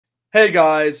Hey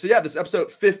guys, so yeah, this is episode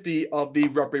 50 of the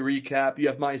Rugby Recap. You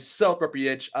have myself, Rugby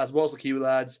Itch, as well as the Kiwi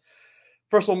lads.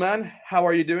 First of all, man, how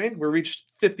are you doing? We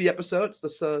reached 50 episodes.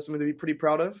 That's something to be pretty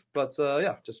proud of. But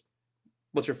yeah, just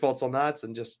what's your thoughts on that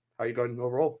and just how are you going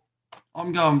overall?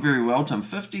 I'm going very well, Tim.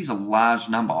 50 is a large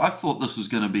number. I thought this was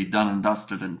going to be done and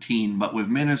dusted in 10, but we've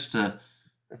managed to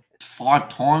five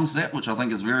times that, which I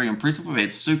think is very impressive. We've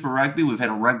had Super Rugby, we've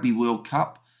had a Rugby World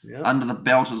Cup Yeah, under the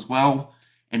belt as well,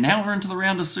 and now we're into the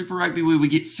round of Super Rugby where we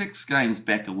get 6 games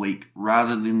back a week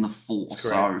rather than the 4. it's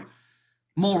great. So It's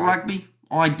more great. rugby,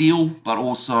 ideal, but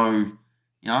also,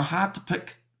 hard to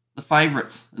pick the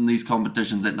favourites in these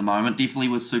competitions at the moment. Definitely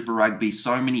with Super Rugby,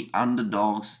 so many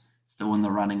underdogs still in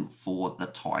the running for the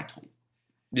title.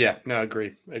 Yeah, no,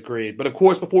 agree. But of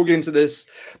course, before we get into this,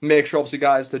 make sure obviously,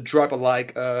 guys, to drop a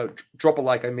like. Drop a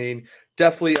like. I mean,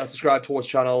 definitely subscribe to our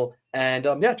channel, and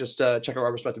yeah, just check out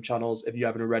our respective channels if you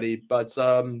haven't already. But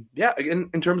yeah, in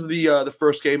terms of the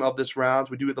first game of this round,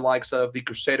 we do have the likes of the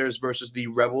Crusaders versus the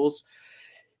Rebels.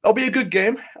 It'll be a good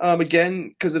game. Again,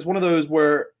 because it's one of those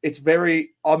where it's very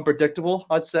unpredictable.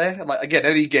 I'd say, like again,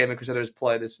 any game the Crusaders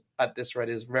play this at this rate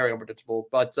is very unpredictable.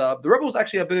 But the Rebels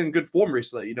actually have been in good form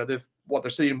recently. You know, they're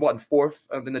sitting in fourth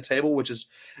in the table, which is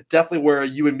definitely where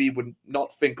you and me would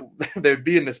not think they would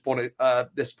be in this point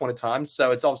in time.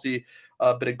 So it's obviously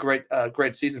been a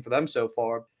great season for them so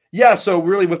far. Yeah, so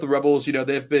really with the Rebels, you know,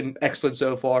 they've been excellent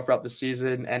so far throughout the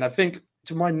season, and I think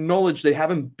to my knowledge, they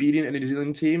haven't beaten any New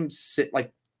Zealand team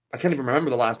like I can't even remember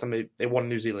the last time they won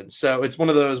New Zealand. So it's one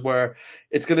of those where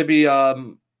it's going to be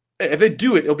if they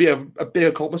do it, it'll be a big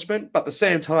accomplishment. But at the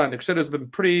same time, the Crusaders have been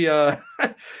pretty off,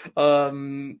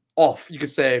 you could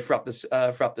say, throughout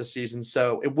this season.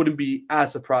 So it wouldn't be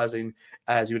as surprising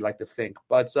as you would like to think.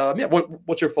 But yeah,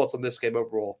 what's your thoughts on this game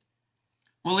overall?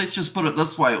 Well, let's just put it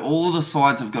this way. All of the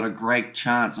sides have got a great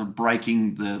chance of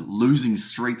breaking the losing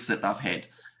streaks that they've had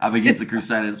up against the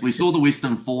Crusaders. We saw the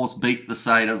Western Force beat the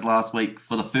Crusaders last week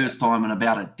for the first time in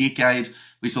about a decade.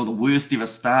 We saw the worst ever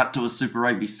start to a Super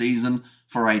Rugby season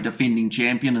for a defending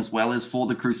champion as well as for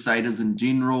the Crusaders in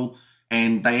general.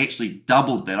 And they actually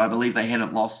doubled that. I believe they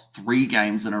hadn't lost 3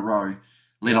 games in a row,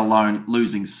 let Yeah, alone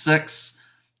losing 6.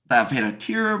 They've had a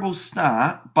terrible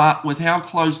start, but with how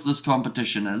close this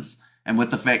competition is, and with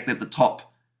the fact that the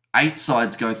top 8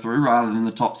 sides go through rather than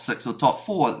the top 6 or top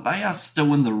 4, they are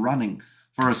still in the running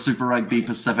for a Super Rugby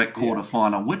Pacific yeah,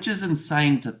 quarterfinal, which is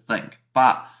insane to think.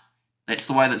 But that's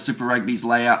the way that Super Rugby's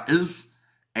layout is.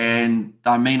 And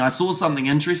I mean, I saw something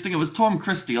interesting. It was Tom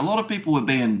Christie. A lot of people were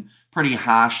being pretty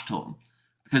harsh to him.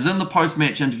 Because in the post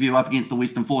match interview up against the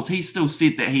Western Force, he still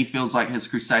said that he feels like his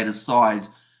Crusaders side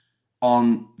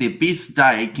on their best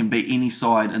day can beat any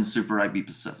side in Super Rugby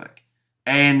Pacific.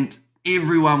 And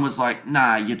everyone was like,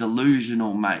 nah, you're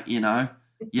delusional, mate,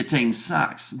 your team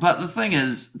sucks. But the thing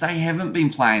is, they haven't been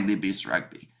playing their best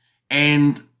rugby.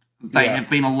 And they yeah.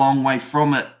 have been a long way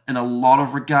from it in a lot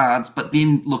of regards. But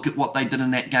then look at what they did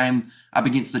in that game up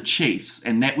against the Chiefs.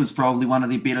 And that was probably one of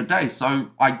their better days.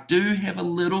 So I do have a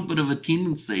little bit of a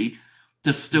tendency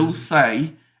to still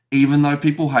say, even though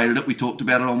people hated it, we talked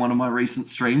about it on one of my recent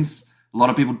streams, a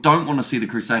lot of people don't want to see the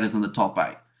Crusaders in the top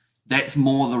 8. That's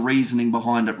more the reasoning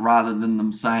behind it rather than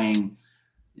them saying,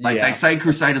 like they Yeah, say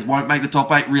Crusaders won't make the top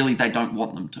 8, really they don't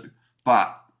want them to.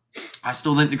 But I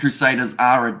still think the Crusaders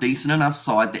are a decent enough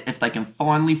side that if they can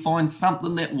finally find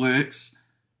something that works,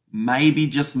 maybe,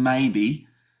 just maybe,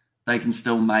 they can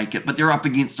still make it. But they're up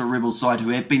against a Rebel side who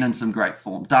have been in some great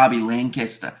form. Darby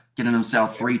Lancaster getting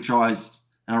himself 3 tries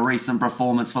in a recent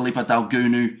performance. Felipe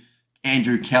Dalgunu,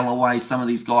 Andrew Callaway, some of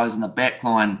these guys in the back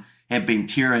line have been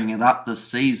tearing it up this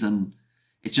season.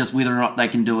 It's just whether or not they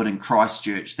can do it in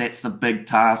Christchurch. That's the big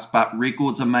task, but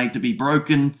records are made to be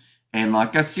broken. And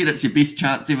like I said, it's your best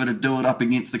chance ever to do it up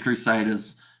against the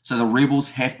Crusaders. So the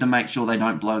Rebels have to make sure they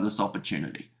don't blow this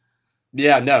opportunity.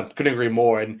 yeah, no, couldn't agree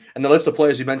more. And the list of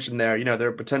players you mentioned there, you know,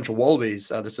 they're potential Wallabies,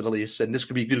 this at least, and this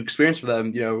could be a good experience for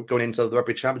them, you know, going into the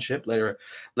Rugby Championship later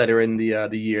in the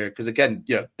year. Because again,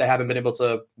 you know, they haven't been able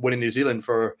to win in New Zealand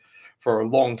for a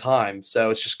long time,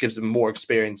 so it just gives them more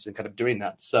experience in kind of doing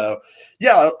that. So,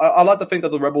 yeah, I like to think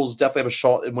that the Rebels definitely have a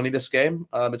shot in winning this game.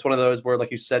 It's one of those where,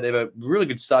 like you said, they have a really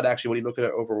good side actually when you look at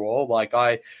it overall. Like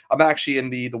I'm actually in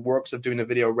the works of doing a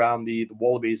video around the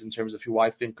Wallabies in terms of who I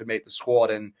think could make the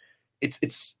squad, and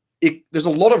there's a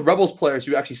lot of Rebels players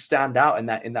who actually stand out in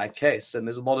that case, and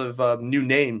there's a lot of new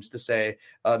names to say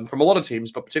from a lot of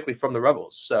teams, but particularly from the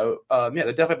Rebels. So yeah, they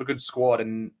definitely have a good squad,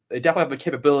 and they definitely have the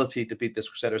capability to beat this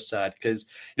Crusaders side. Because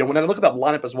you know when I look at that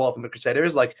lineup as well from the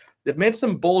Crusaders, like they've made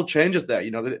some bold changes there. You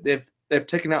know they've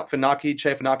taken out Che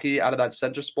Finaki out of that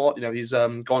center spot. You know he's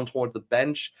gone towards the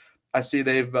bench. I see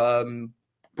they've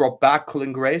brought back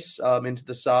Colin Grace into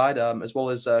the side, as well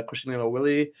as Christian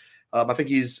Willie. I think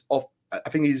he's off. I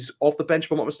think he's off the bench,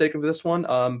 if I'm not mistaken, for this one.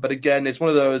 But again, it's one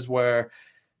of those where,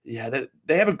 yeah,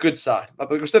 they have a good side. But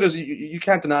the Crusaders, you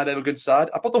can't deny they have a good side.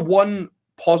 I thought the one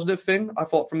positive thing I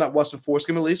thought from that Western Force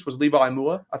game at least was Levi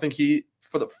Mua. I think he,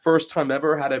 for the first time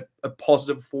ever, had a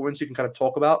positive performance you can kind of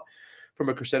talk about from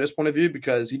a Crusaders point of view,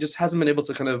 because he just hasn't been able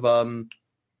to kind of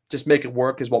just make it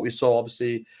work, is what we saw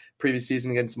obviously previous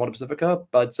season against Moto Pacifica.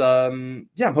 But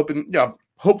yeah, I'm hoping,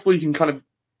 hopefully you can kind of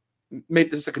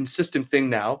make this a consistent thing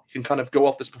now. You can kind of go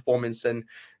off this performance and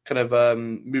kind of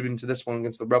move into this one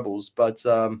against the Rebels. But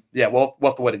yeah, we'll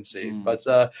have to wait and see. But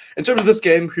in terms of this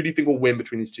game, who do you think will win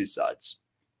between these two sides?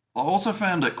 I also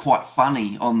found it quite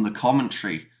funny on the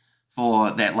commentary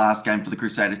for that last game for the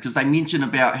Crusaders, because they mentioned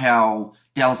about how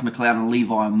Dallas McLeod and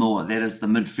Levi Moore, that is the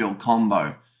midfield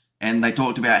combo, and they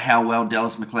talked about how well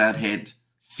Dallas McLeod had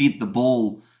fed the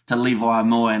ball to Levi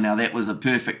Moore, and now that was a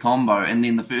perfect combo. And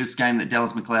then the first game that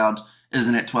Dallas McLeod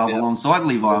isn't at 12 alongside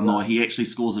Levi Moore, he actually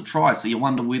scores a try. So you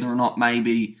wonder whether or not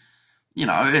maybe,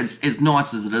 as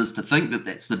nice as it is to think that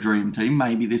that's the dream team,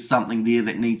 maybe there's something there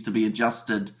that needs to be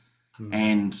adjusted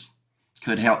and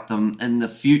could help them in the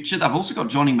future. They've also got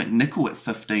Johnny McNichol at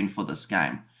 15 for this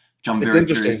game, which I'm very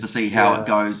curious to see how it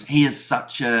goes. He is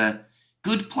such a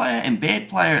good player and bad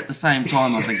player at the same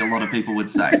time, I think a lot of people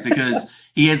would say, because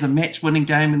he has a match-winning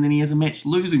game and then he has a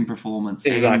match-losing performance.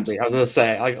 Exactly. I was going to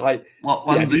say, what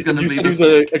one's it going to be? He's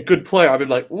a good player. I've been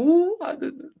like, ooh,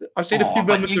 I've seen a few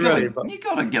moments already. You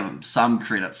got to give him some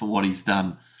credit for what he's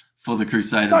done for the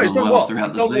Crusaders as well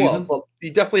throughout the season. Well, he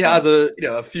definitely has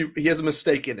a few. He has a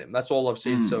mistake in him. That's all I've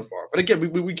seen so far. But again,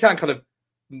 we can't kind of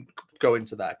go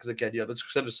into that, because again, the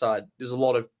Crusaders side, there's a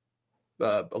lot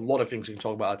of things we can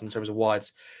talk about in terms of why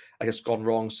it's, I guess, gone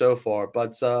wrong so far.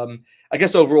 But I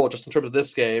guess overall, just in terms of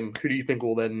this game, who do you think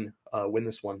will then win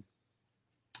this one?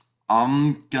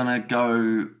 I'm gonna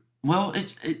go. Well,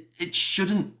 it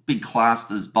shouldn't be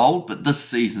classed as bold, but this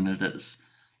season it is,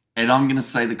 and I'm gonna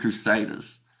say the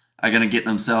Crusaders are going to get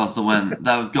themselves the win.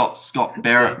 They've got Scott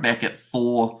Barrett back at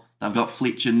 4. They've got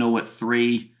Fletcher New at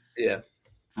 3. Yeah.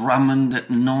 Drummond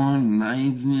at 9,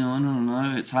 maybe. I don't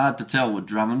know. It's hard to tell with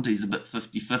Drummond. He's a bit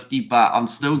 50-50, but I'm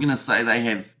still going to say they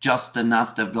have just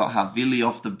enough. They've got Havili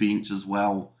off the bench as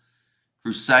well.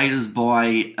 Crusaders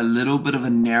by a little bit of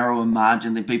a narrower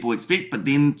margin than people expect, but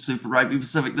then Super Rugby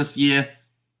Pacific this year,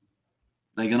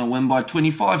 they're going to win by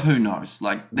 25. Who knows?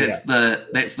 That's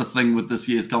the thing with this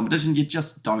year's competition. You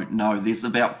just don't know. There's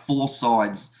about 4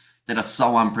 sides that are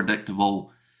so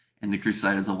unpredictable, and the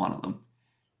Crusaders are one of them.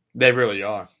 They really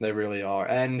are. They really are.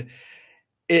 And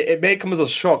it may come as a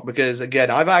shock because, again,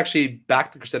 I've actually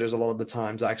backed the Crusaders a lot of the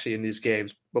times, actually, in these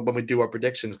games, but when we do our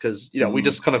predictions, because, we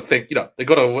just kind of think, they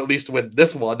got to at least win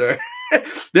this one or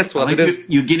this one.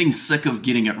 You're getting sick of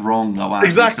getting it wrong, though, aren't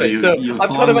exactly. you? So you're I'm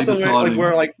kind of at the deciding...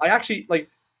 where I'm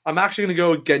actually going to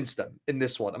go against them in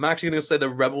this one. I'm actually going to say the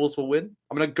Rebels will win.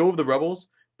 I'm going to go with the Rebels,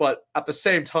 but at the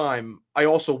same time, I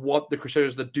also want the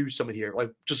Crusaders to do something here,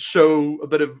 just show a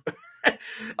bit of,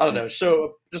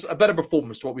 show just a better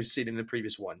performance to what we've seen in the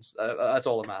previous ones. That's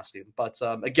all I'm asking. But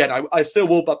again, I still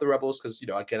will bet the Rebels because,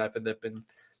 again, I think they've been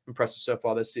impressive so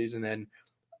far this season. And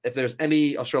if there's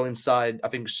any Australian side, I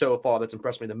think so far that's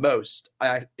impressed me the most,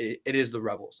 it is the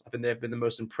Rebels. I think they've been the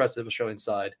most impressive Australian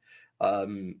side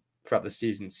throughout the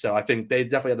season. So I think they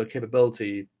definitely have the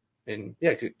capability in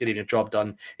getting a job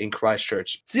done in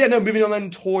Christchurch. So moving on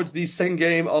then towards the second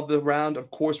game of the round.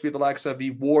 Of course, we have the likes of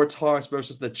the Waratahs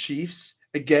versus the Chiefs.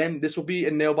 Again, this will be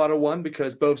a nail-biter one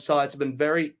because both sides have been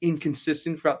very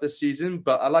inconsistent throughout this season.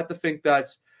 But I like to think that,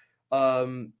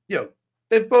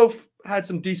 they've both had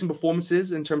some decent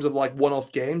performances in terms of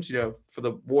one-off games. For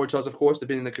the Waratahs, of course, they've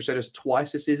been in the Crusaders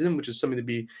twice this season, which is something to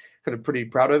be kind of pretty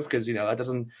proud of because, that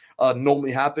doesn't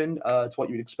normally happen to what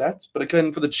you'd expect. But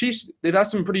again, for the Chiefs, they've had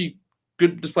some pretty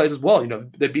good displays as well.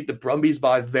 They beat the Brumbies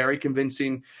by very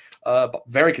convincingly,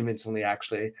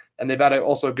 actually. And they've had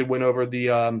also a good win over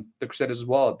the Crusaders as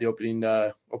well at the opening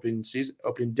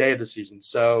day of the season.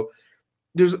 So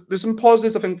there's some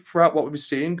positives, I think, throughout what we've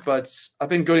seen. But I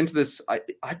think going into this, I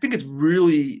think it's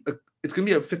really it's going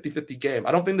to be a 50-50 game.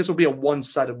 I don't think this will be a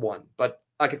one-sided one. But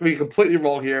I could be completely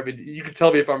wrong here. I mean, you can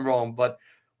tell me if I'm wrong. But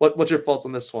what's your thoughts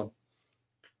on this one?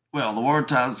 Well, the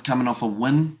Waratahs coming off a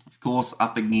win, of course,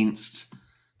 up against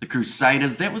the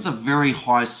Crusaders. That was a very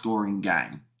high-scoring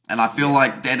game. And I feel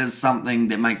like that is something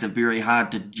that makes it very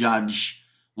hard to judge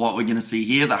what we're going to see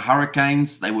here. The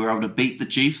Hurricanes, they were able to beat the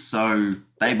Chiefs, so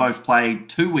they both played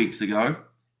 2 weeks ago.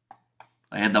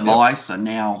 They had the bye, so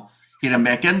now heading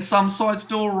back in. Some sides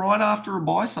do all right after a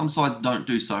bye. Some sides don't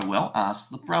do so well. Ask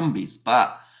the Brumbies.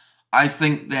 But I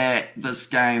think that this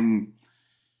game,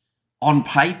 on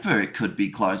paper, it could be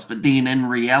close, but then in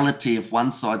reality, if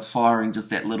one side's firing just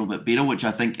that little bit better, which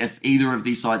I think if either of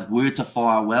these sides were to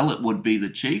fire well, it would be the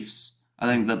Chiefs. I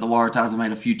think that the Waratahs have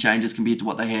made a few changes compared to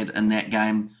what they had in that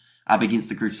game up against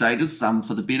the Crusaders, some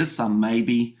for the better, some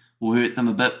maybe will hurt them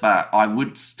a bit, but I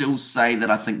would still say that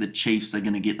I think the Chiefs are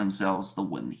going to get themselves the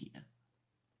win here.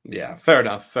 Yeah, fair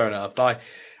enough. Fair enough.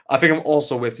 I think I'm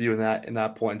also with you in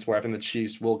that point where I think the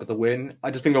Chiefs will get the win.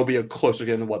 I just think it'll be a closer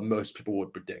game than what most people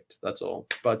would predict. That's all.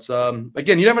 But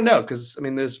again, you never know because I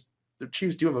mean, the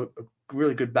Chiefs do have a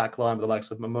really good back line with the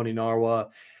likes of Mamoni Narwa,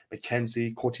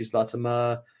 McKenzie, Cortez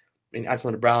Latimer. I mean,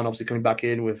 Antonio Brown obviously coming back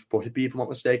in with Bohipi, if I'm not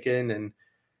mistaken, and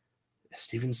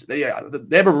Stevens. Yeah,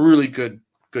 they have a really good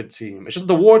team. It's just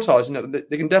the Warthogs,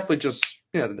 they can definitely just,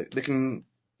 they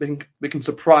can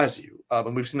surprise you,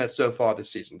 and we've seen that so far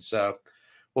this season. So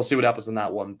we'll see what happens in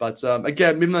that one. But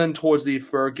again, moving on towards the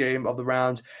third game of the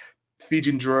round,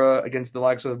 Fiji and Drua against the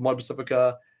likes of Mod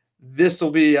Pacifica. This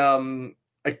will be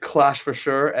a clash for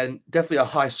sure, and definitely a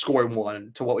high scoring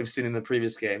one to what we've seen in the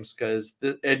previous games because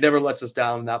it never lets us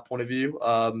down in that point of view.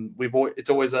 It's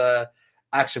always a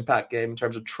action-packed game in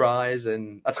terms of tries,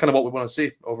 and that's kind of what we want to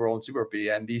see overall in Super Rugby.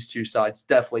 And these two sides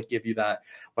definitely give you that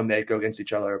when they go against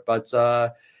each other. But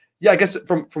yeah, I guess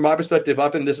from my perspective, I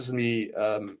think this is going to be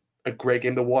a great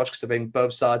game to watch because I think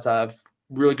both sides have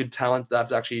really good talent that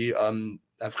have actually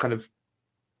have kind of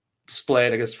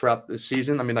displayed, I guess, throughout the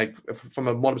season. I mean, like from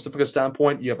a Mono Pacifica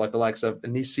standpoint, you have like the likes of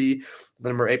Anisi, the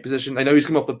number 8 position. I know he's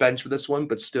come off the bench for this one,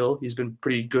 but still, he's been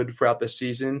pretty good throughout this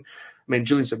season. I mean,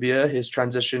 Julian Sevilla, his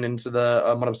transition into the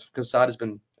Mono Pacifica side has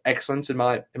been excellent in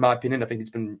my opinion. I think he's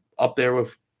been up there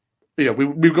with, we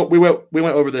went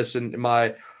over this in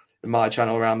my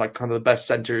channel around like kind of the best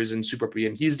centers in Super Rugby,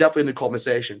 and he's definitely in the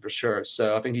conversation for sure.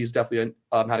 So I think he's definitely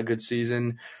had a good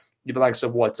season. You have the likes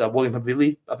of William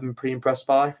Havili, I've been pretty impressed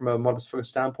by from a Mono Pacifica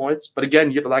standpoint. But again,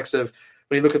 you have the likes of,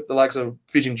 when you look at the likes of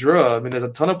Fiji and Drua, I mean, there's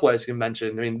a ton of players you can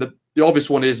mention. I mean, the obvious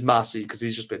one is Masi because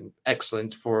he's just been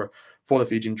excellent for the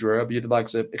Fiji and Drua. But you have the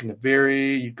likes of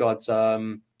Ikanaviri, you've got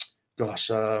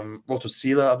Roto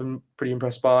Sila, I've been pretty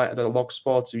impressed by at the lock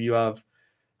spots. You have,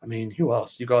 I mean, who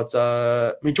else? You got,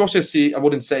 Josh C, I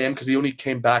wouldn't say him because he only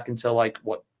came back until like,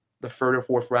 the third or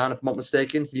fourth round, if I'm not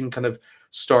mistaken. He didn't kind of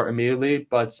start immediately.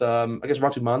 But I guess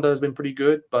Ratu Manda has been pretty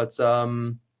good. But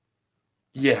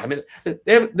yeah, I mean,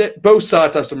 both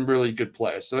sides have some really good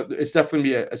players. So it's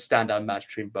definitely a standout match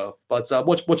between both. But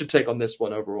what's your take on this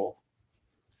one overall?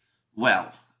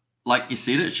 Well, like you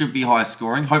said, it should be high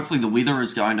scoring. Hopefully the weather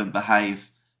is going to behave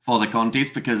for the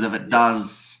contest because if it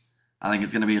does, I think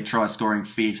it's going to be a try-scoring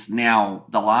fest. Now,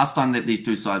 the last time that these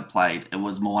two sides played, it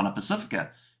was Moana Pacifica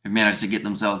who managed to get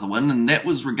themselves a win, and that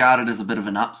was regarded as a bit of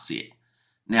an upset.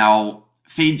 Now,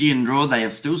 Fiji and Drua, they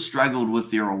have still struggled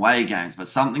with their away games, but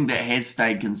something that has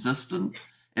stayed consistent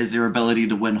is their ability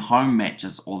to win home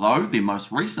matches, although their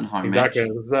most recent home match,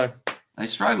 they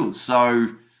struggled. So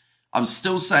I'm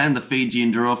still saying the Fiji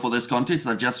and Drua for this contest.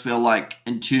 I just feel like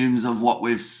in terms of what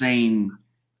we've seen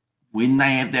when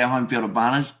they have their home field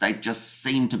advantage, they just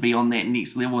seem to be on that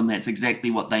next level, and that's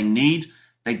exactly what they need.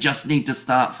 They just need to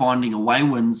start finding away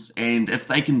wins, and if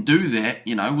they can do that,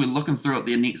 we're looking through at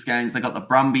their next games. They've got the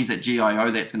Brumbies at GIO.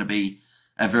 That's going to be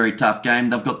a very tough game.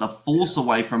 They've got the Force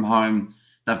away from home.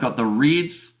 They've got the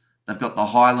Reds. They've got the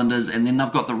Highlanders, and then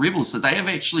they've got the Rebels. So they have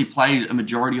actually played a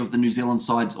majority of the New Zealand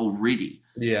sides already.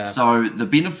 Yeah. So the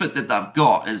benefit that they've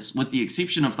got is, with the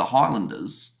exception of the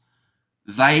Highlanders,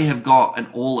 they have got an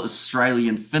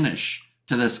all-Australian finish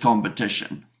to this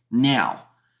competition. Now,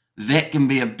 that can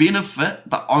be a benefit,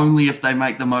 but only if they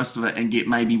make the most of it and get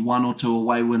maybe 1 or 2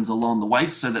 away wins along the way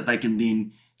so that they can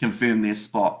then confirm their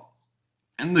spot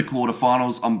in the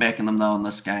quarterfinals. I'm backing them, though, in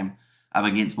this game up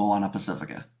against Moana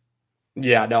Pacifica.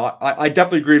 Yeah, no, I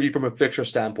definitely agree with you from a fixture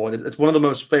standpoint. It's one of the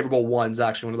most favorable ones,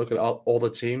 actually, when you look at all the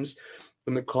teams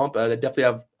in the comp. They definitely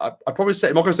have, I'd probably say,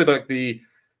 I'm not going to say like the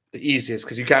easiest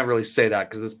because you can't really say that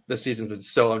because this season's been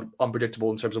so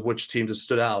unpredictable in terms of which teams have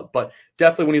stood out. But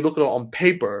definitely when you look at it on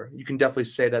paper, you can definitely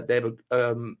say that they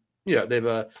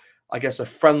have I guess a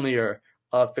friendlier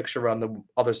fixture around the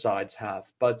other sides have.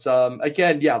 But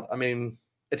again, yeah, I mean,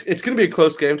 it's going to be a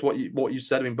close game to what you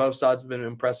said. I mean, both sides have been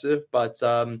impressive, but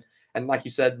and like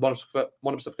you said, Moana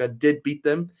Pacifica did beat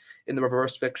them in the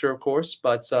reverse fixture, of course,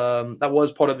 but that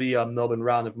was part of the Melbourne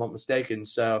round, if I'm not mistaken.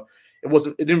 So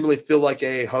it didn't really feel like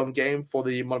a home game for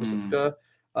the Moana Pacifica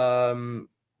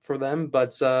for them.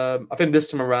 But I think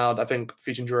this time around, I think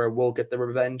Fiji and Drua will get the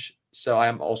revenge. So I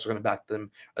am also going to back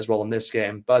them as well in this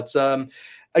game. But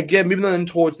again, moving on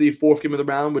towards the fourth game of the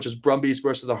round, which is Brumbies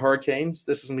versus the Hurricanes.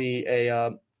 This is going to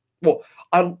be well,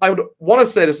 I would want to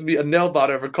say this would be a nail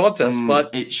biter of a contest, but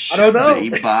It I don't should know. be,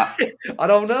 but I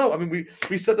don't know. I mean,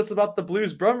 we said this about the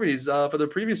Blues Brumbies for the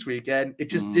previous week, and it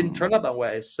just didn't turn out that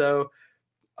way. So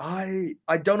I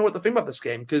don't know what to think about this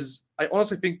game because I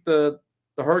honestly think the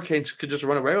Hurricanes could just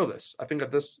run away with this. I think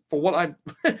that this for what I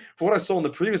for what I saw in the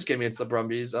previous game against the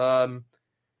Brumbies,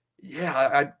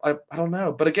 yeah, I don't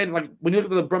know. But again, like when you look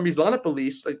at the Brumbies lineup, at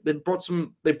least like they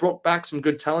brought back some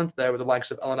good talent there with the likes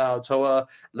of Elena Otoa,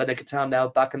 Lenny Katown now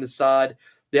back on the side.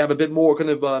 They have a bit more kind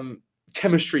of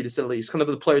chemistry to say the least, kind of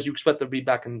the players you expect to be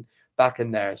back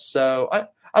in there. So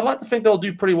I'd like to think they'll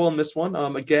do pretty well in this one.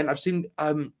 Again, I've seen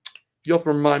you have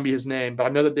to remind me his name, but I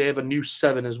know that they have a new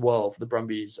 7 as well for the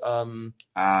Brumbies.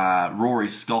 Rory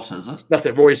Scott, is it? That's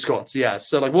it, Rory Scott. Yeah,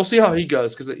 so like we'll see how he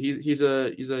goes because he's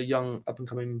a young up and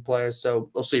coming player. So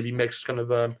we'll see if he makes kind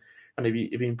of and if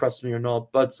he impresses me or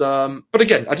not. But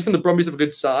again, I just think the Brumbies have a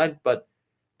good side, but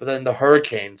then the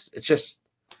Hurricanes, it's just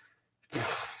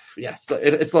yeah,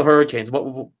 it's the Hurricanes.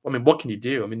 What can you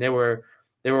do? I mean, they were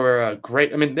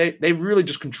great. I mean, they really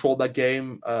just controlled that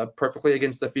game perfectly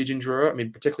against the Fijian Drua. I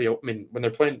mean, particularly, I mean, when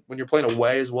you're playing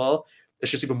away as well,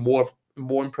 it's just even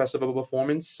more impressive of a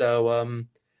performance. So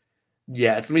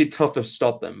yeah, it's gonna be tough to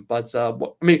stop them. But I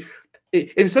mean,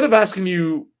 instead of asking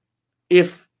you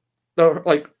if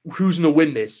who's gonna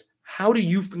win this, how do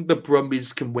you think the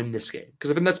Brumbies can win this game?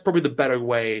 Because I think that's probably the better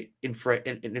way in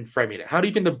framing it. How do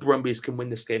you think the Brumbies can win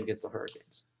this game against the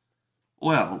Hurricanes?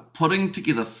 Well, putting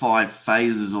together 5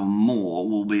 phases or more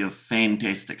will be a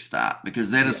fantastic start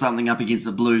because that is something up against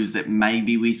the Blues that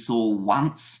maybe we saw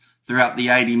once throughout the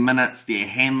 80 minutes. Their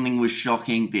handling was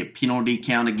shocking. Their penalty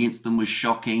count against them was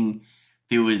shocking.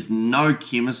 There was no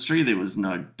chemistry. There was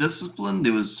no discipline.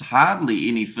 There was hardly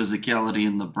any physicality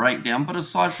in the breakdown. But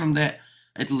aside from that,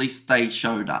 at least they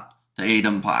showed up to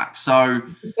Eden Park. So,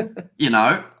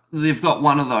 they've got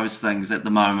one of those things at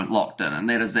the moment locked in, and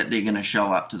that is that they're going to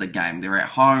show up to the game. They're at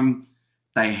home.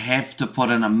 They have to put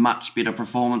in a much better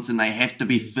performance, and they have to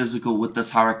be physical with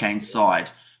this Hurricane side.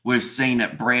 We've seen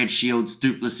it, Brad Shields,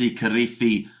 Duplessis,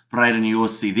 Karifi, Braden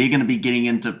Yorsi. They're going to be getting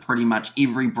into pretty much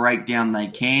every breakdown they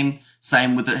can.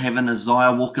 Same with it having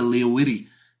Isaiah Walker-Leawiri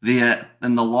there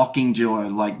in the locking duo.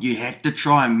 Like, you have to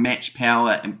try and match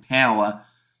power and power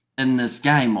in this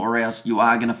game, or else you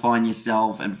are going to find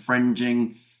yourself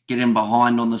infringing, getting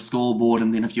behind on the scoreboard,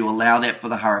 and then if you allow that for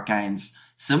the Hurricanes,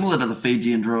 similar to the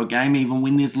Fiji and Drua game, even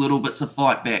when there's little bits of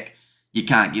fight back, you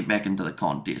can't get back into the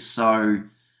contest. So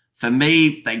for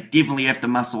me, they definitely have to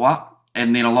muscle up,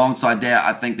 and then alongside that,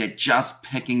 I think they're just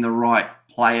picking the right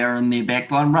player in their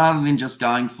backline rather than just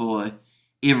going for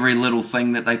every little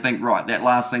thing that they think, right, that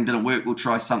last thing didn't work, we'll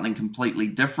try something completely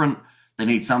different. They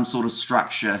need some sort of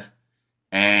structure,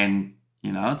 and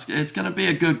it's going to be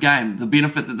a good game. The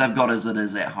benefit that they've got is it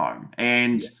is at home.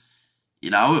 And,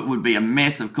 it would be a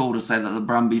massive call to say that the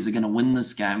Brumbies are going to win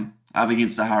this game up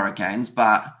against the Hurricanes.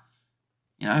 But,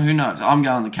 who knows? I'm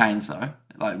going the Canes, though.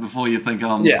 Like, before you think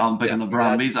I'm picking the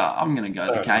Brumbies, I'm going to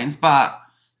go the Canes. But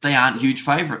they aren't huge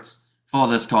favourites for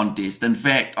this contest. In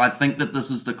fact, I think that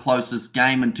this is the closest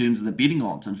game in terms of the betting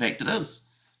odds. In fact, it is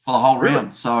for the whole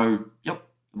round. So, yep.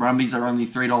 The Brumbies are only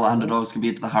 $3 underdogs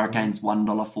compared to the Hurricanes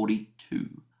 $1.42.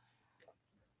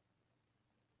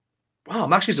 Wow,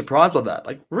 I'm actually surprised by that.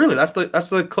 Like, really, that's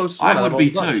the closest one. I would be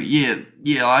too.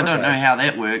 Yeah. I don't know how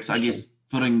that works. I guess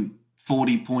putting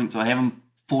 40 points or having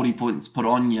 40 points put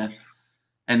on you,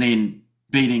 and then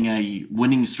beating a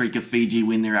winning streak of Fiji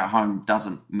when they're at home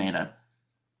doesn't matter.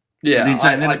 Yeah, and then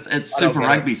saying that it's Super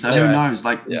Rugby, so who knows?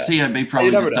 Like, COB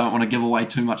probably just don't want to give away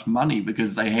too much money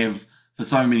because they have for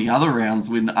so many other rounds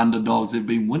when underdogs have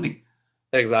been winning.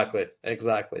 Exactly.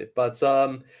 But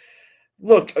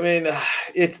look, I mean,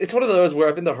 it's one of those where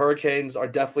I think the Hurricanes are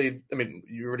definitely. I mean,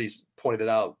 you already pointed it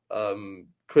out.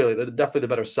 Clearly, they're definitely the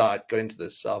better side going into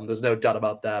this. There's no doubt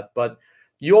about that. But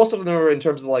you also remember in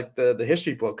terms of like the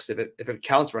history books, if it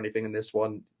counts for anything in this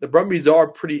one, the Brumbies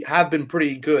have been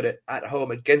pretty good at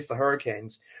home against the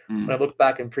Hurricanes. When I look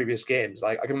back in previous games,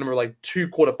 like I can remember like 2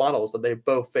 quarterfinals that they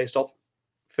both faced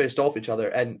off each other,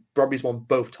 and Brumbies won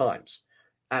both times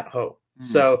at home.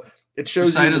 So it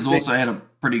shows Crusaders also had a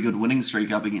pretty good winning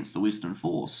streak up against the Western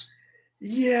Force.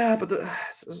 Yeah, but the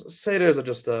Crusaders are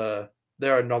just they're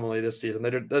an anomaly this season.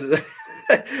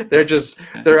 They're just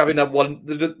having that one.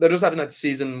 They're just having that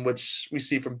season which we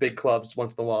see from big clubs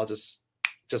once in a while.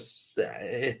 It's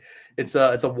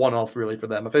a one-off really for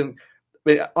them. I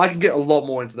mean, I can get a lot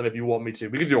more into them if you want me to.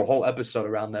 We could do a whole episode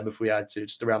around them if we had to,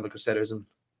 just around the Crusaders and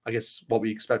I guess what we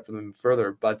expect from them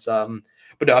further. But no,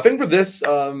 I think for this,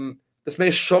 this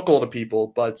may shock a lot of people,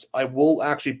 but I will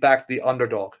actually back the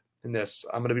underdog in this.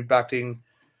 I'm going to be backing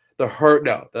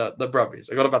the Brumbies.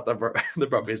 I got about the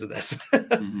Brumbies in this.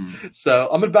 So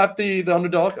I'm gonna back the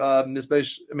underdog.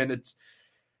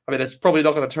 It's probably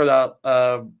not going to turn out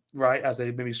right as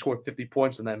they maybe score 50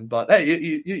 points in them. But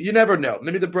hey, you never know.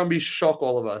 Maybe the Brumbies shock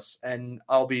all of us, and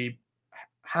I'll be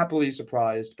happily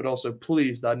surprised, but also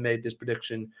pleased that I made this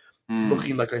prediction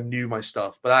looking like I knew my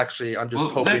stuff. But actually, I'm just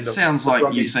hoping that sounds the like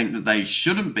Brumbies... you think that they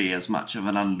shouldn't be as much of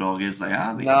an underdog as they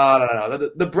are. Then. No.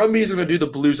 The Brumbies are going to do the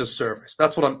Blues a service.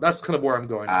 That's kind of where I'm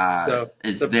going at. So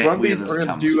Is the that where Brumbies this are going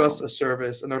to comes do from? us a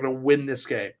service, and they're going to win this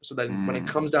game. So then, when it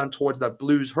comes down towards that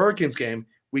Blues Hurricanes game,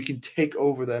 we can take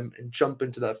over them and jump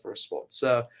into that first spot.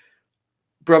 So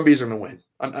Brumbies are going to win.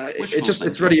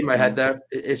 It's ready in my head there.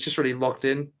 It's just really locked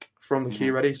in from the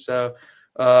key ready. So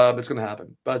it's going to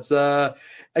happen. But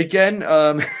again,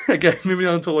 moving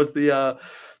on towards the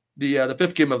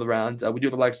fifth game of the round, we do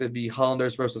the likes of the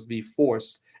Highlanders versus the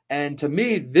Force. And to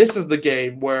me, this is the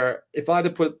game where if I had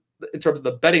to put in terms of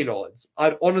the betting odds,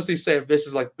 I'd honestly say this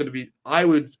is like going to be, I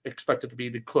would expect it to be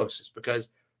the closest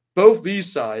because both these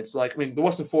sides, the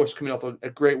Western Force coming off a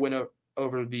great win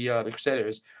over the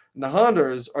Crusaders, and the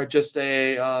Highlanders are just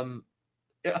I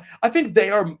think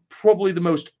they are probably the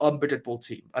most unpredictable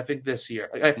team. I think this year,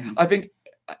 I think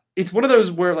it's one of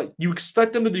those where you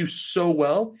expect them to do so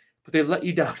well, but they let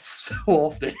you down so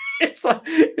often. It's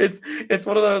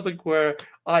one of those where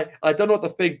I don't know what to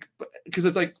think because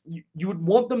it's you would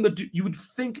want them to do. You would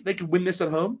think they could win this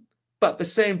at home. But at the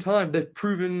same time, they've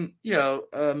proven,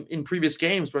 in previous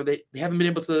games where they haven't been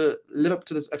able to live up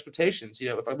to those expectations.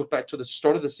 If I look back to the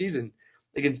start of the season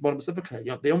against Modern Pacifica,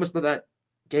 they almost let that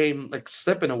game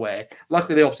slip in a way.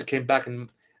 Luckily, they obviously came back into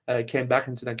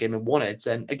that game and won it.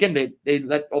 And again, they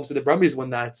let obviously the Brumbies win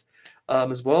that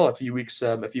as well a few weeks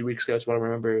ago. Is what I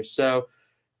remember. So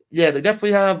yeah, they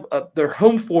definitely have their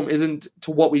home form isn't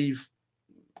to what we've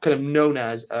kind of known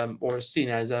as or seen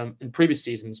as in previous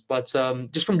seasons. But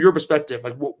just from your perspective,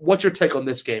 what's your take on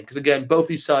this game? Because again, both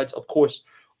these sides, of course,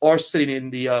 are sitting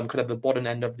in the kind of the bottom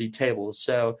end of the table.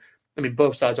 So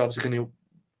both sides are obviously going to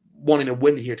wanting to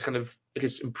win here to kind of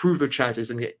improve their chances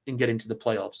in getting to the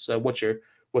playoffs. So what's your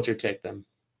take then?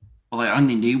 Well, they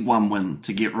only need one win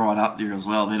to get right up there as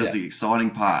well. That is the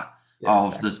exciting part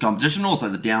of this competition. Also,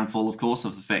 the downfall, of course,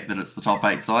 of the fact that it's the top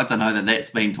 8 sides. I know that that's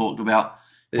been talked about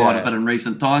quite a bit in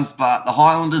recent times, but the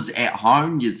Highlanders at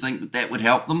home, you'd think that would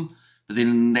help them. But then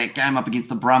in that game up against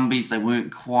the Brumbies, they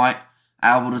weren't quite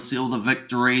able to seal the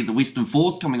victory. The Western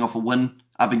Force coming off a win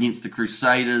up against the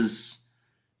Crusaders.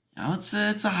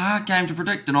 It's a hard game to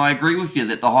predict, and I agree with you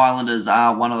that the Highlanders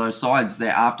are one of those sides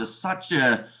that after such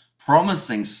a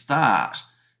promising start,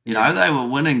 they were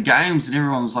winning games and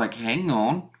everyone was like, hang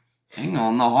on,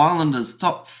 the Highlanders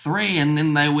top 3, and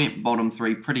then they went bottom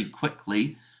 3 pretty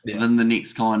quickly within the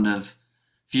next kind of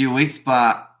few weeks.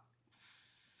 But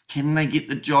can they get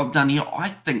the job done here? I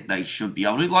think they should be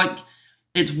able to.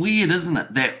 It's weird, isn't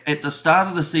it, that at the start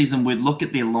of the season we'd look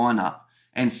at their lineup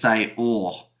and say,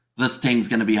 this team's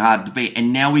going to be hard to beat.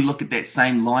 And now we look at that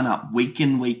same lineup week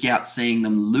in, week out, seeing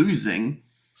them losing.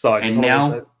 Sorry, and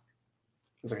now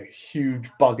there's a huge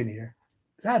bug in here.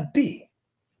 Is that a bee?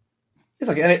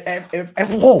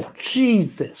 It's whoa,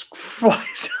 Jesus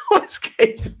Christ! What's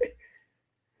going to be?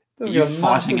 You're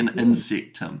fighting an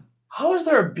insect, Tim. How is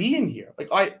there a bee in here?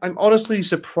 I'm honestly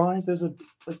surprised. Is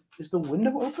the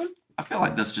window open? I feel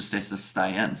like this just has to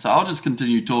stay in, so I'll just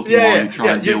continue talking while you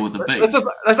try and deal with the bee.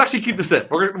 Let's actually keep this in.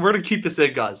 We're gonna keep this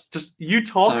in, guys. Just you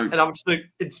talk, and I'm just gonna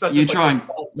inspect. You try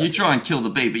and kill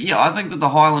the bee, but yeah, I think that the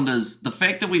Highlanders, the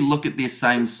fact that we look at their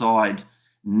same side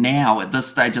now at this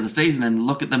stage of the season and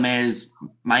look at them as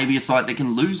maybe a side that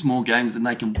can lose more games than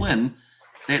they can win,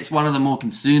 that's one of the more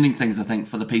concerning things I think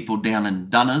for the people down in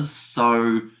Dunners.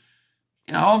 So.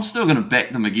 I'm still going to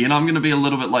back them again. I'm going to be a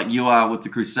little bit like you are with the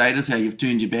Crusaders, how you've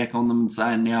turned your back on them and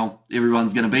saying now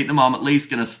everyone's going to beat them. I'm at least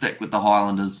going to stick with the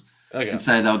Highlanders and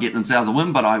say they'll get themselves a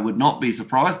win, but I would not be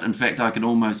surprised. In fact, I could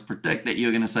almost predict that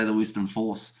you're going to say the Western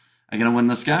Force are going to win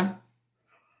this game.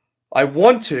 I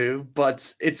want to,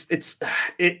 but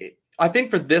I think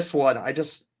for this one,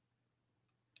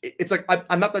 it's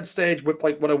I'm at that stage with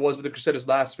what I was with the Crusaders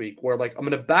last week, where I'm going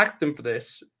to back them for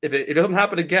this. If it doesn't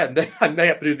happen again, then I may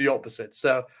have to do the opposite.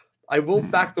 So I will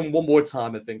back them one more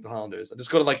time. I think the Highlanders. I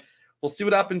just got to we'll see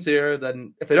what happens here.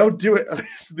 Then if they don't do it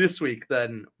this week,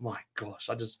 then my gosh,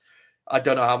 I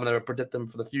don't know how I'm going to predict them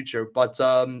for the future. But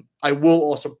I will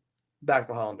also back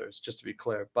the Highlanders, just to be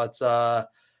clear. But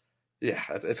yeah,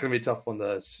 it's going to be a tough one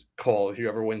to call,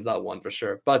 whoever wins that one for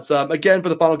sure. But again, for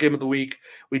the final game of the week,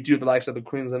 we do the likes of the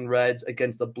Queensland Reds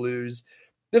against the Blues.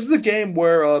 This is a game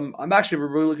where I'm actually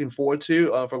really looking forward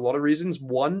to for a lot of reasons.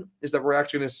 One is that we're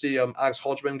actually going to see Alex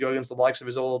Hodgman go against the likes of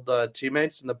his old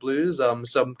teammates in the Blues. So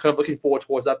I'm kind of looking forward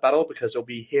towards that battle because it'll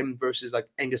be him versus like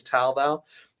Angus Talval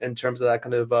in terms of that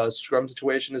kind of scrum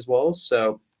situation as well.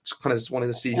 So it's kind of just wanting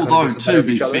to see who kind of Although, gets the better to of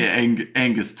be each other. fair,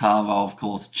 Angus Tarver, of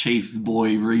course, Chiefs boy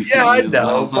Yeah, I recently as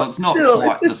well, know, so but it's not still,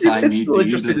 quite the same it's head still to head,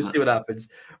 interesting to is see it? what happens.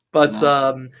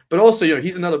 No. But also,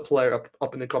 he's another player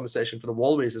up in the conversation for the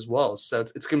Wallabies as well. So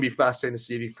it's going to be fascinating to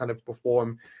see if he can kind of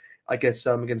perform, I guess,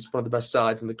 against one of the best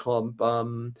sides in the comp.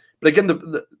 But again,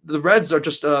 the Reds are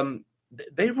just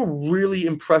they were really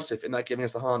impressive in that game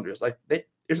against the Highlanders. Like I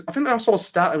think I saw a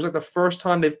stat. It was like the first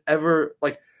time they've ever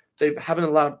they haven't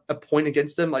allowed a point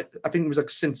against them. Like I think it was like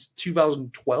since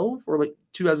 2012 or like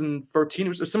 2013. It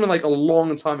was something like a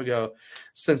long time ago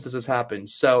since this has happened.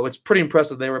 So it's pretty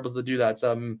impressive they were able to do that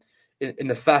in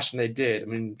the fashion they did. I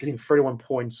mean, getting 31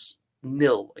 points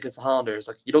nil against the Highlanders,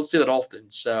 like you don't see that often.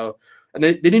 So, and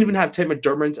they didn't even have Tate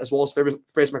McDermott as well as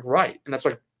Fraser McWright, and that's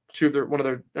like two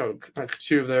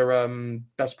of their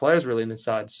best players really in the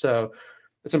side. So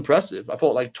it's impressive. I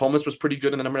thought like Thomas was pretty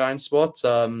good in the number 9 spot.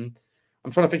 I'm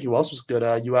trying to think who else was good.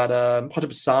 You had Hunter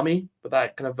Basami with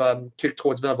that kind of kick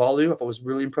towards Vinivalu. I thought was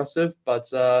really impressive. But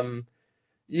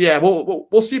yeah,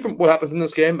 we'll see from what happens in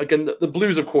this game. Again, the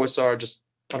Blues, of course, are just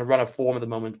on a run of form at the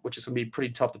moment, which is going to be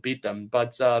pretty tough to beat them.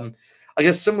 But I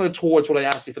guess similar towards what I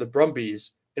asked you for the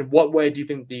Brumbies, in what way do you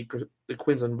think the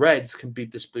Queensland Reds can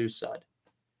beat this Blues side?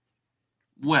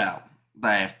 Well,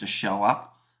 they have to show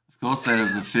up. Of course, that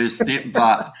is the first step,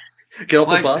 but Get off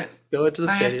the like bus, go into the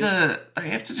they have stadium. they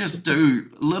have to just do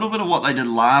a little bit of what they did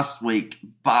last week,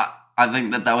 but I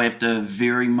think that they'll have to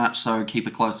very much so keep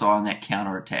a close eye on that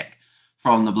counter attack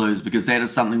from the Blues, because that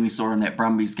is something we saw in that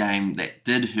Brumbies game that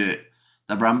did hurt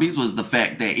the Brumbies, was the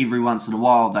fact that every once in a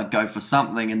while they'd go for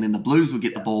something and then the Blues would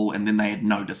get the ball and then they had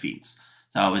no defence.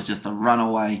 So it was just a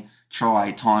runaway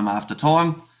try time after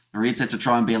time. The Reds have to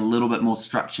try and be a little bit more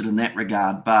structured in that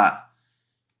regard, but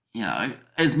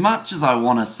as much as I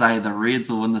want to say the Reds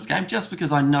will win this game, just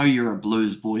because I know you're a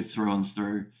Blues boy through and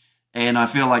through, and I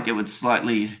feel like it would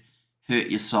slightly hurt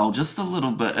your soul just a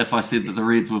little bit if I said that the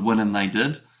Reds would win, and they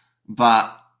did.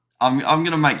 But I'm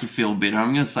going to make you feel better.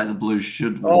 I'm going to say the Blues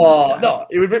should win this Oh game. no,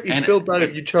 it would make me And feel better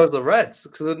if you chose the Reds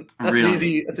because that's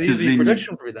really, an because easy then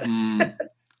prediction for me then.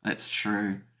 that's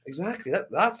true. Exactly.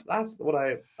 That's what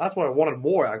I wanted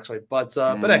more actually. But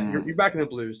hey, you're back in the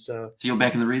Blues, so So you're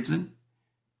back in the Reds then?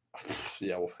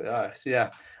 yeah, yeah.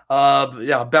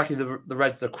 Back in the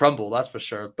Reds to crumble, that's for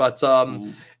sure. But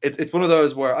Ooh. it's one of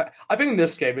those where I think in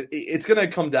this game it's going to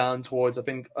come down towards I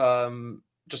think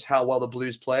just how well the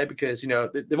Blues play because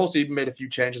they've also even made a few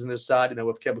changes on their side.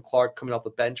 With Caleb Clark coming off the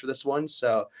bench for this one,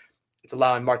 so it's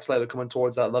allowing Mark Slater to come in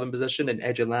towards that 11 position and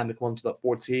AJ Lamb to come on to that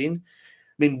 14.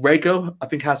 I mean, Reiko, I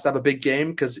think, has to have a big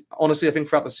game because, honestly, I think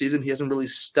throughout the season, he hasn't really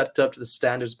stepped up to the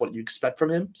standards of what you expect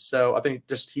from him. So I think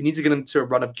just he needs to get into a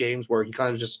run of games where he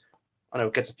kind of just, I don't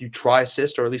know, gets a few try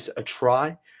assists or at least a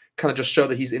try, kind of just show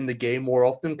that he's in the game more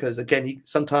often because, again,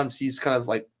 sometimes he's kind of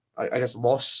like, I guess,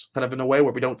 lost kind of in a way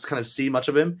where we don't kind of see much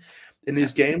of him in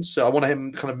these games. So I want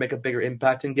him to kind of make a bigger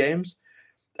impact in games.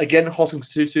 Again,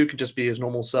 Hoskins Tutu can just be his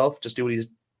normal self, just do what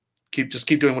keep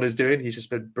doing what he's doing. He's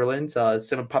just been brilliant.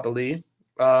 Same with Papa Lee.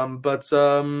 Again,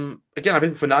 I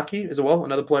think Funaki as well,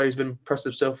 another player who's been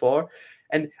impressive so far.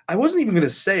 And I wasn't even going to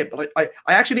say it, but I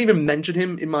actually didn't even mention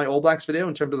him in my All Blacks video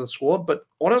in terms of the squad. But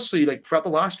honestly, throughout the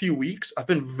last few weeks, I've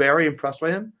been very impressed by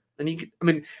him.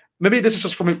 And maybe this is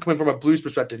just coming from a Blues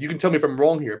perspective. You can tell me if I'm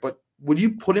wrong here, but would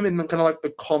you put him in kind of like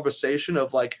the conversation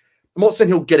of I'm not saying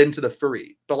he'll get into the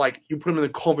furry, but you put him in the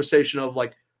conversation of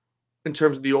in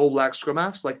terms of the All Black scrum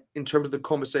halves, in terms of the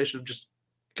conversation of just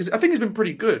because I think he's been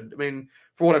pretty good. I mean,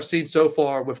 for what I've seen so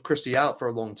far with Christie out for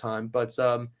a long time, but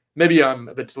maybe I'm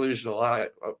a bit delusional. I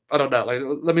don't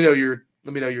know. Let me know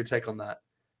your take on that.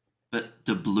 Bit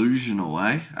delusional,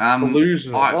 eh?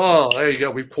 Delusional. There you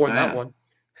go. We've coined that one.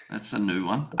 That's a new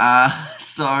one.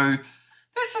 So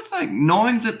that's the thing.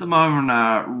 Nines at the moment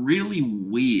are really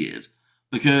weird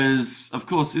because, of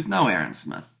course, there's no Aaron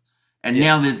Smith. And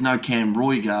now there's no Cam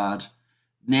Roygaard.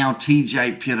 Now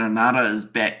TJ Perenara is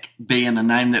back being a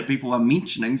name that people are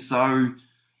mentioning. So,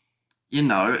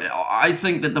 I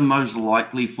think that the most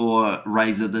likely for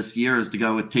Razor this year is to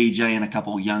go with TJ and a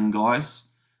couple of young guys.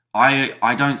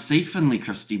 I don't see Finley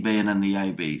Christie being in the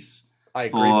ABs I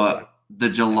agree with that. The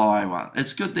July one.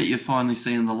 It's good that you're finally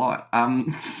seeing the light.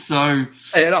 So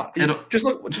hey, no, just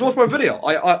watch my video.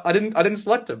 I didn't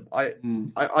select him.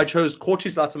 I chose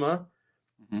Cortis Latimer,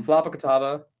 Flapa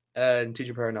Katava, and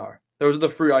TJ Perenara. Those are the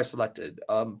three I selected.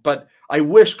 But I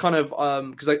wish kind of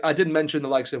because I did mention the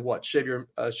likes of Xavier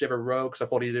Rowe because I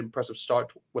thought he did an impressive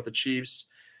start with the Chiefs.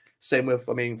 Same with,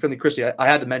 I mean, Finley Christie. I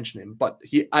had to mention him, but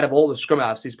he out of all the scrum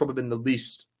halves, he's probably been the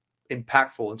least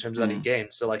impactful in terms of any game.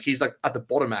 So like he's like at the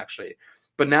bottom actually.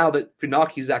 But now that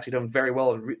Funaki's actually done very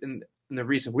well in the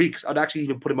recent weeks, I'd actually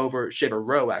even put him over Xavier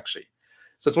Rowe actually.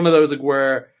 So it's one of those like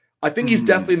where I think he's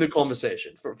definitely in the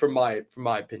conversation for my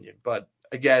opinion. But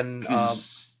again,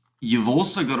 you've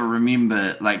also got to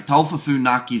remember, like, Taufa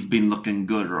Funaki's been looking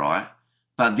good, right?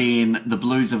 But then the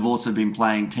Blues have also been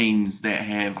playing teams that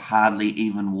have hardly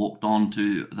even walked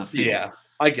onto the field. Yeah,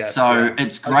 I guess. So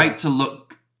it's great to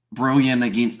look brilliant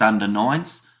against under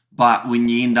nines, but when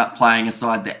you end up playing a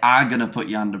side that are going to put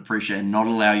you under pressure and not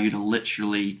allow you to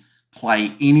literally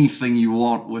play anything you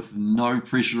want with no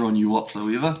pressure on you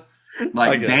whatsoever,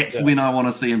 like that's when I want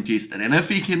to see him tested. And if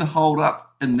he can hold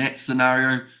up in that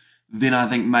scenario, then I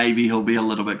think maybe he'll be a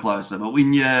little bit closer. But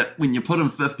when you put him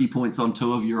 50 points on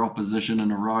two of your opposition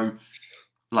in a row,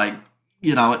 like,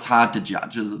 you know, it's hard to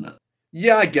judge, isn't it?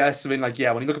 Yeah, I guess. I mean, like,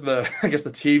 yeah, when you look at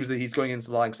the teams that he's going into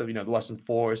the likes of, you know, the Western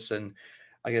Force and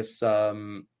I guess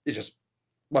it's just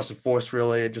Western Force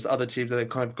really, just other teams that they've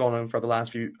kind of gone on for the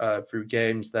last few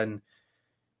games, then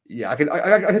yeah, I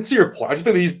can see your point.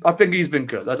 I think he's been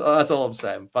good. That's all I'm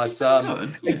saying. But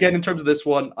again, in terms of this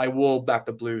one, I will back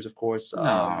the Blues, of course.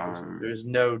 No. There's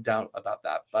no doubt about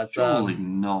that. But surely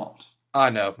not. I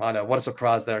know. What a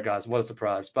surprise there, guys. What a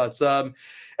surprise. But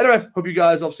anyway, hope you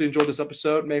guys obviously enjoyed this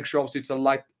episode. Make sure obviously to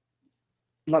like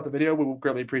the video. We will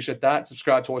greatly appreciate that.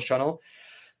 Subscribe to our channel.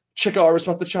 Check out our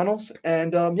respective channels.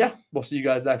 And yeah, we'll see you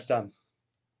guys next time.